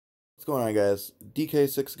What's going on, guys?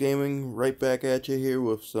 DK6 Gaming right back at you here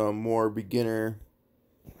with some more beginner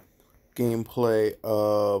gameplay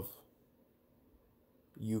of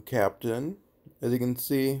Ucaptain. As you can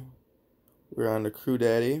see, we're on the Crew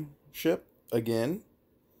Daddy ship again.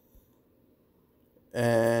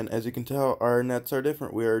 And as you can tell, our nets are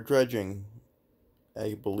different. We are dredging.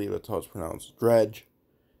 I believe that's how it's pronounced. Dredge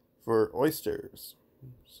for oysters.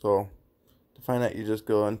 So, to find out, you just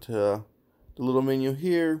go into the little menu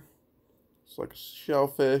here. It's like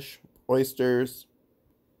shellfish, oysters.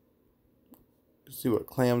 See what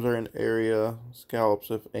clams are in the area,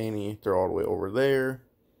 scallops if any, they're all the way over there.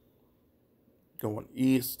 Going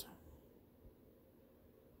east.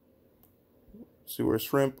 See where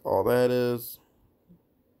shrimp, all that is.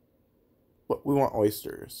 But we want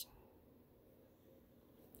oysters.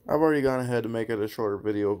 I've already gone ahead to make it a shorter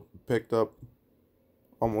video. Picked up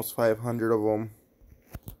almost 500 of them.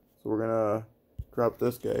 So we're gonna drop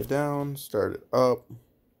this guy down, start it up.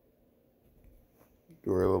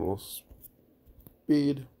 Do our little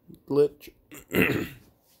speed glitch.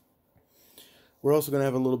 We're also going to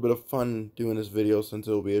have a little bit of fun doing this video since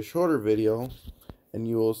it will be a shorter video, and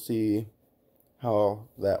you will see how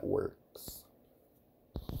that works.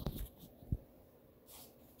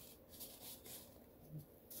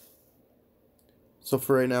 So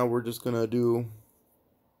for right now, we're just going to do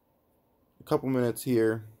a couple minutes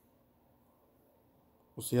here.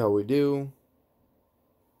 We'll see how we do.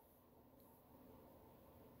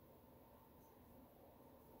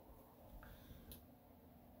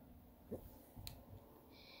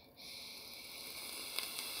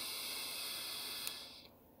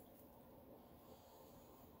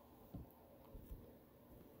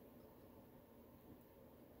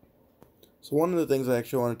 So one of the things I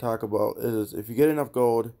actually want to talk about is if you get enough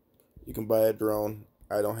gold, you can buy a drone.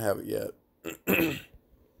 I don't have it yet.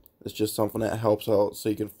 It's just something that helps out so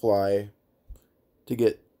you can fly to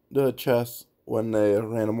get the chests when the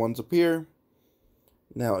random ones appear.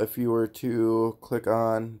 Now, if you were to click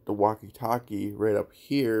on the walkie-talkie right up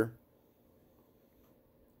here,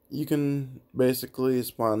 you can basically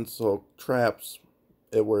spawn so traps.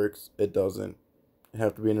 It works, it doesn't. You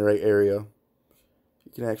have to be in the right area.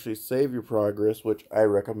 You can actually save your progress, which I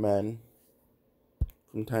recommend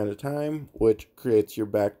from time to time, which creates your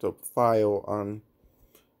backed up file on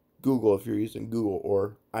Google if you're using Google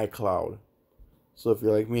or iCloud. So if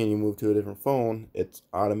you're like me and you move to a different phone, it's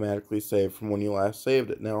automatically saved from when you last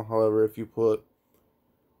saved it. Now, however, if you put,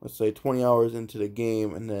 let's say, 20 hours into the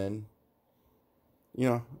game and then,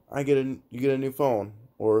 you get a new phone,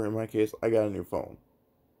 or in my case, I got a new phone,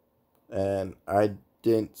 and I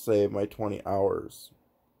didn't save my 20 hours.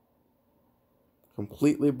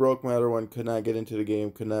 Completely broke my other one, could not get into the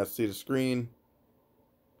game, could not see the screen.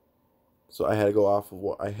 So I had to go off of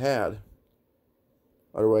what I had.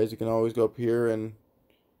 Otherwise, you can always go up here and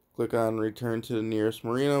click on return to the nearest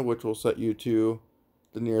marina, which will set you to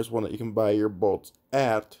the nearest one that you can buy your boats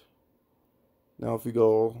at. Now, if you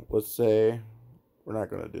go, let's say, we're not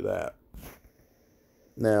going to do that.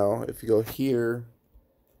 Now, if you go here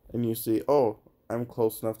and you see, oh, I'm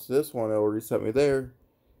close enough to this one, it will reset me there.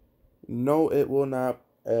 No, it will not,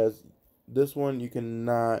 as this one you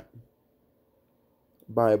cannot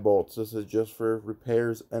buy bolts. This is just for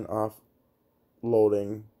repairs and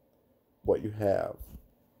offloading what you have.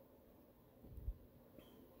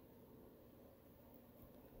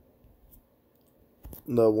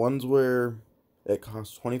 The ones where it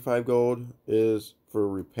costs 25 gold is for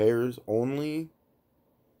repairs only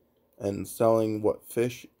and selling what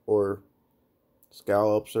fish or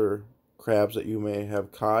scallops or crabs that you may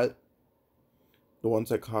have caught. The ones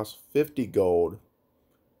that cost 50 gold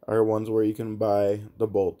are ones where you can buy the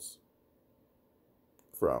bolts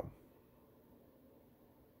from.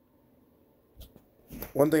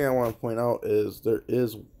 One thing I want to point out is there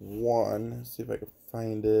is one, let's see if I can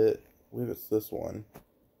find it. I believe it's this one.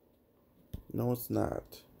 No, it's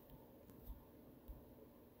not.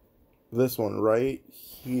 This one right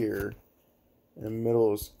here in the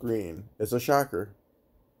middle of the screen. It's a shocker.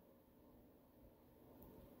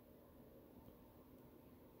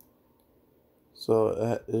 So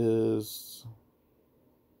that is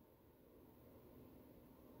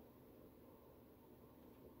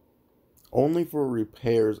only for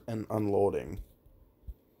repairs and unloading.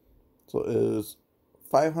 So it is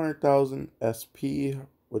 500,000 SP,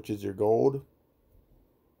 which is your gold,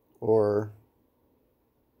 or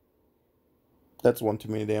that's one too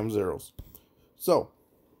many damn zeros. So,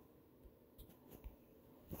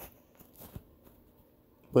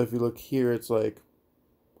 but if you look here, it's like,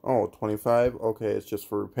 oh, 25, okay, it's just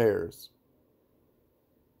for repairs.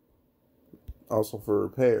 Also for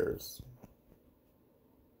repairs.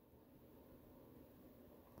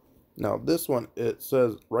 Now this one, it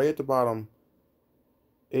says right at the bottom,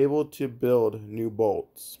 able to build new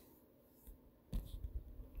bolts.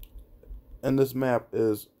 And this map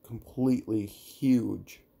is completely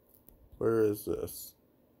huge. Where is this?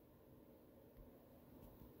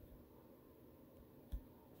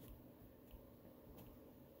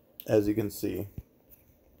 As you can see.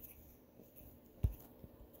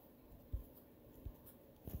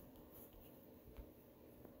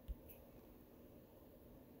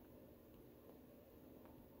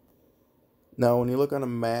 Now when you look on a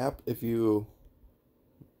map, I'm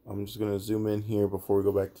just going to zoom in here before we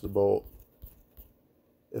go back to the bolt.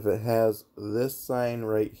 If it has this sign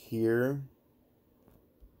right here,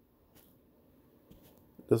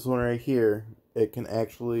 this one right here, it can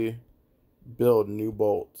actually build new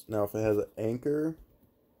bolts. Now if it has an anchor,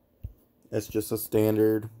 it's just a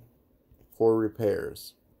standard for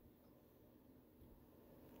repairs.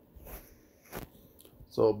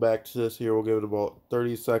 So back to this here, we'll give it about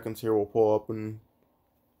 30 seconds here. We'll pull up and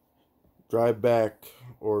drive back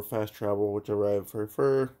or fast travel, whichever I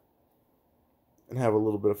prefer, and have a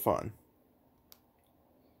little bit of fun.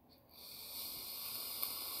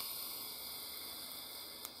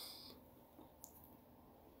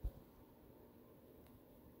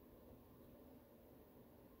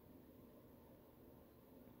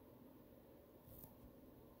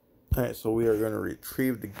 Alright, so we are going to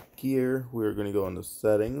retrieve the gear. We are going to go into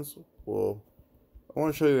settings. I want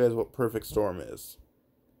to show you guys what perfect storm is.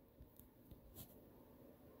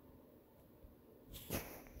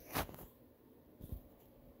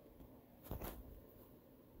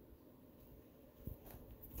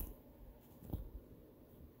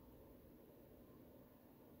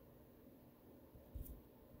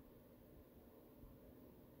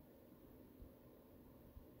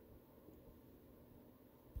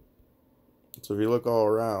 So if you look all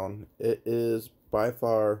around, it is by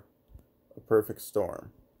far a perfect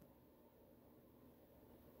storm.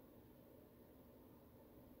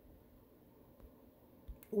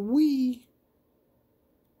 Whee!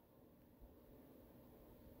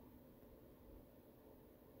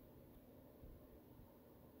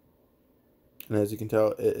 And as you can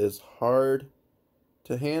tell, it is hard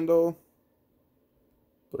to handle,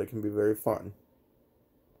 but it can be very fun.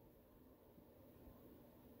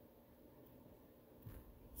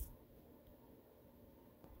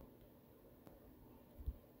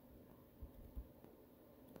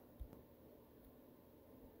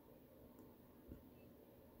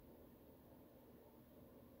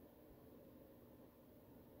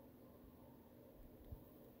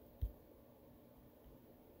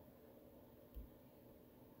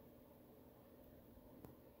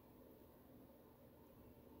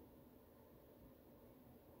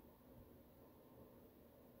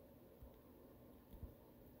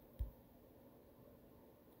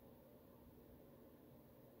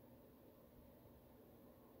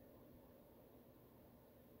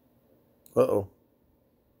 Uh-oh.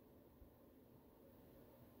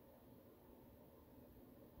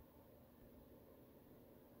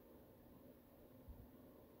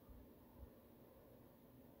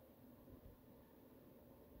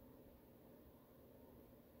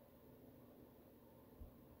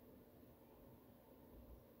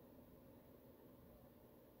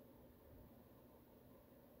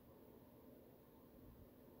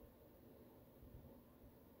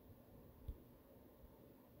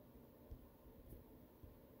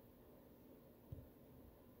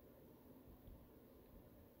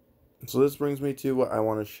 So this brings me to what I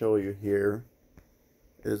want to show you here.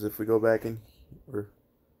 Is if we go back in, or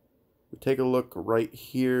we take a look right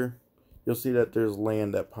here, you'll see that there's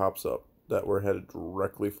land that pops up that we're headed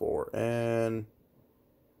directly for. And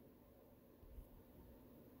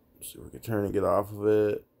let's see if we can turn and get off of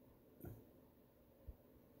it.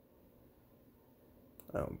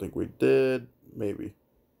 I don't think we did. Maybe.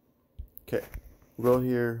 Okay. Go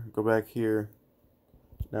here. Go back here.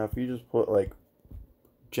 Now if you just put like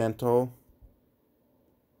gentle,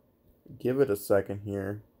 give it a second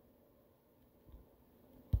here.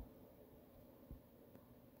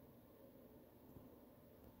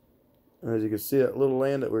 And as you can see, that little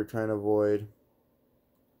land that we were trying to avoid,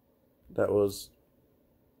 that was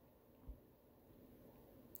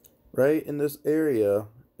right in this area,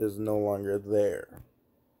 is no longer there.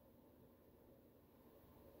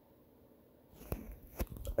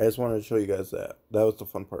 I just wanted to show you guys that. That was the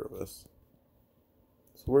fun part of this.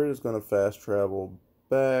 So we're just going to fast travel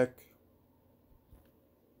back.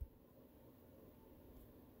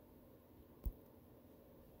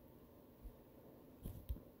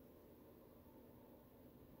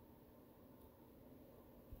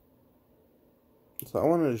 So I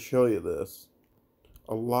wanted to show you this.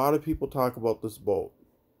 a lot of people talk about this boat.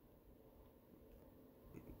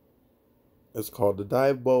 It's called the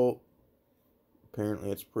dive boat.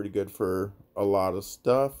 Apparently it's pretty good for a lot of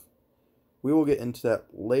stuff. We will get into that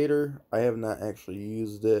later. I have not actually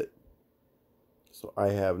used it, so I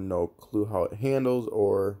have no clue how it handles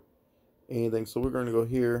or anything. So we're going to go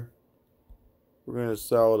here. We're going to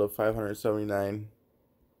sell the 579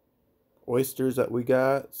 oysters that we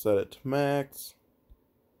got. Set it to max.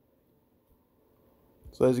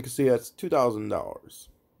 So as you can see, that's $2,000.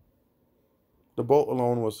 The boat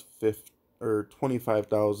alone was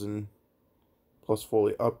 $25,000 plus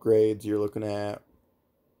fully upgrades. You're looking at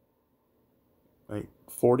like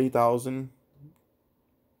 40,000,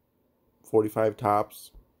 45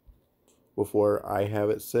 tops before I have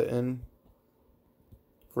it sitting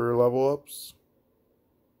for level ups.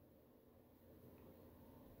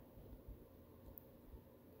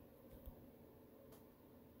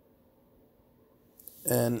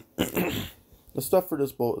 And the stuff for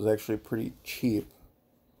this boat is actually pretty cheap.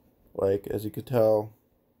 Like, as you could tell,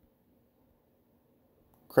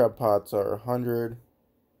 crab pots are 100,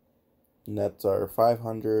 nets are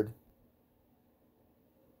 500.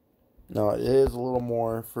 Now, it is a little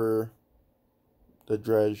more for the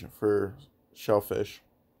dredge for shellfish,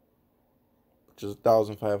 which is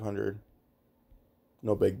 1,500.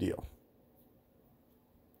 No big deal.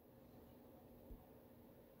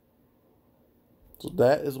 So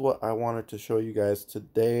that is what I wanted to show you guys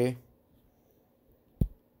today.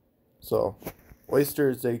 So,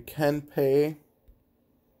 oysters, they can pay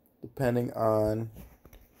depending on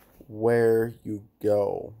where you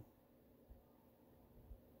go.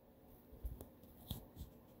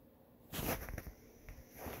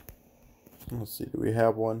 Let's see, do we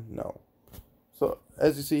have one? No. So,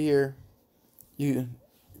 as you see here, if you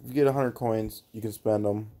get 100 coins, you can spend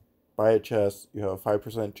them, buy a chest. You have a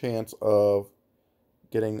 5% chance of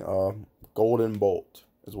getting a golden bolt,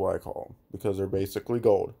 is what I call them, because they're basically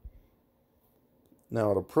gold.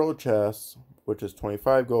 Now, the pro chest, which is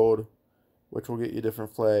 25 gold, which will get you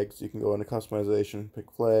different flags. You can go into customization,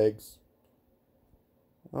 pick flags.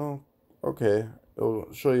 Oh, okay.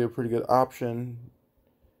 It'll show you a pretty good option.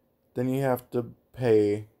 Then you have to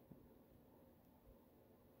pay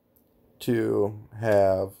to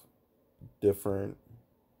have different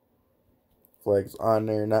flags on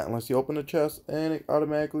there. Not unless you open the chest and it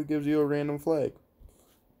automatically gives you a random flag.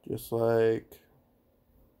 Just like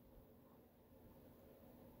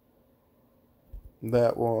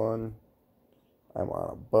that one. I'm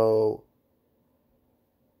on a boat.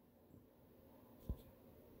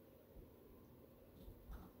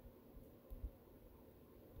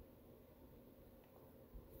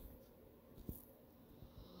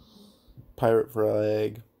 Pirate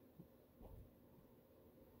flag.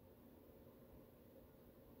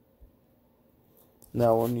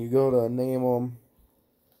 Now when you go to name them,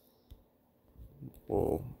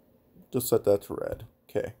 we'll just set that to red.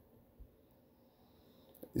 Okay.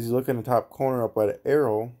 As you look in the top corner up by the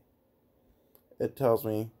arrow, it tells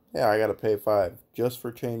me, yeah, I gotta pay 5 just for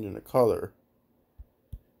changing the color.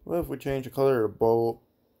 Well, if we change the color of the boat,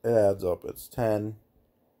 it adds up. It's 10.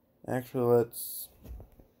 Actually, let's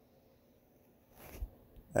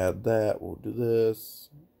add that. We'll do this.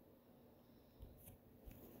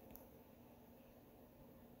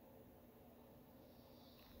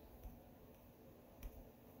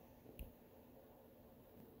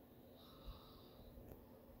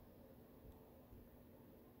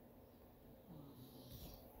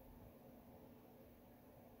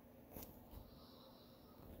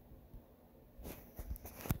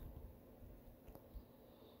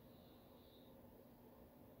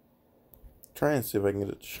 Try and see if I can get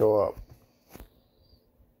it to show up.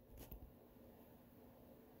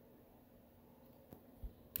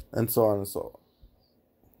 And so on and so on.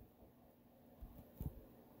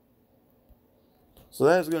 So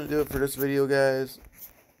that is going to do it for this video, guys.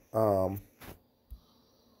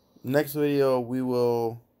 Next video, we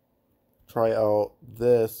will try out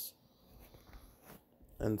this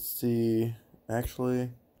and see,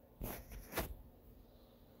 actually,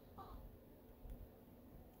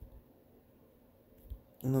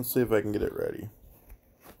 and let's see if I can get it ready.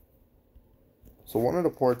 So one of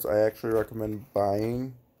the ports I actually recommend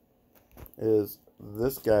buying is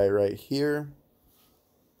this guy right here.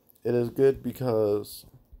 It is good because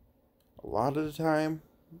a lot of the time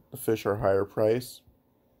the fish are higher price,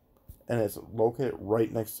 and it's located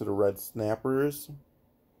right next to the red snappers,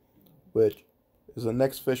 which is the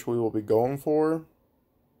next fish we will be going for,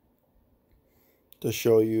 to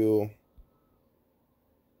show you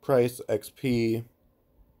price, XP,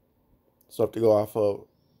 stuff to go off of.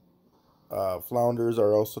 Flounders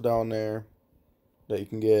are also down there. that you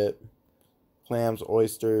can get. Clams,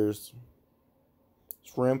 oysters,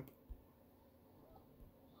 shrimp.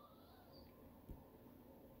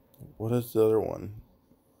 What is the other one?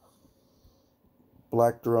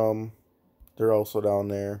 Black drum. They're also down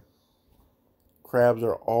there. Crabs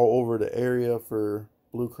are all over the area for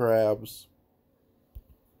blue crabs.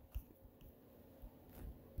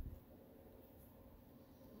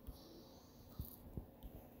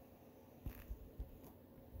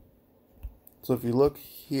 So if you look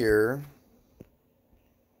here,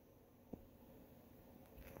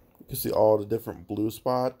 you can see all the different blue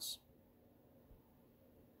spots.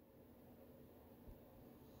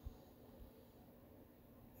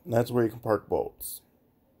 And that's where you can park boats.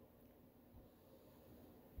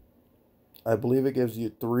 I believe it gives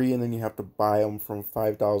you 3, and then you have to buy them from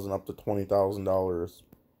 $5,000 up to $20,000.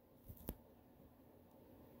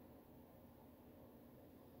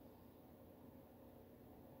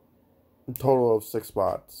 A total of 6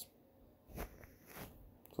 spots.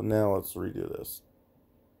 So now let's redo this.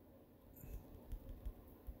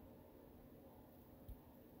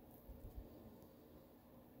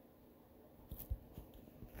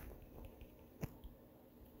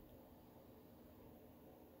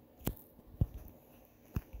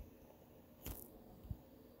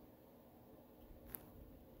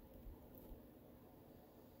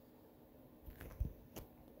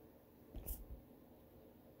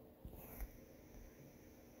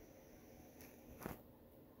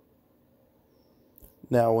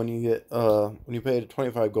 Now when you get when you pay the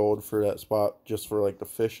 25 gold for that spot just for like the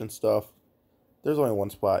fish and stuff, there's only one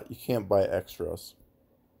spot. You can't buy extras.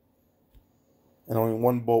 And only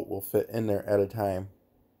one boat will fit in there at a time.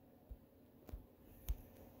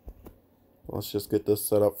 Let's just get this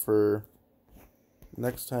set up for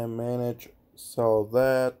next time. Manage, sell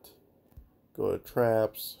that, go to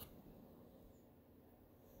traps,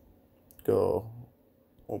 go,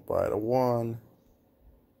 we'll buy the 1.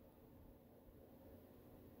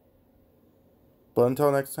 But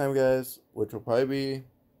until next time, guys, which will probably be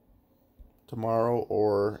tomorrow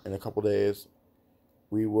or in a couple days,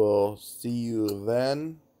 we will see you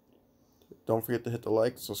then. Don't forget to hit the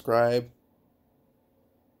like, subscribe,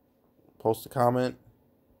 post a comment.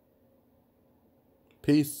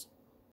 Peace.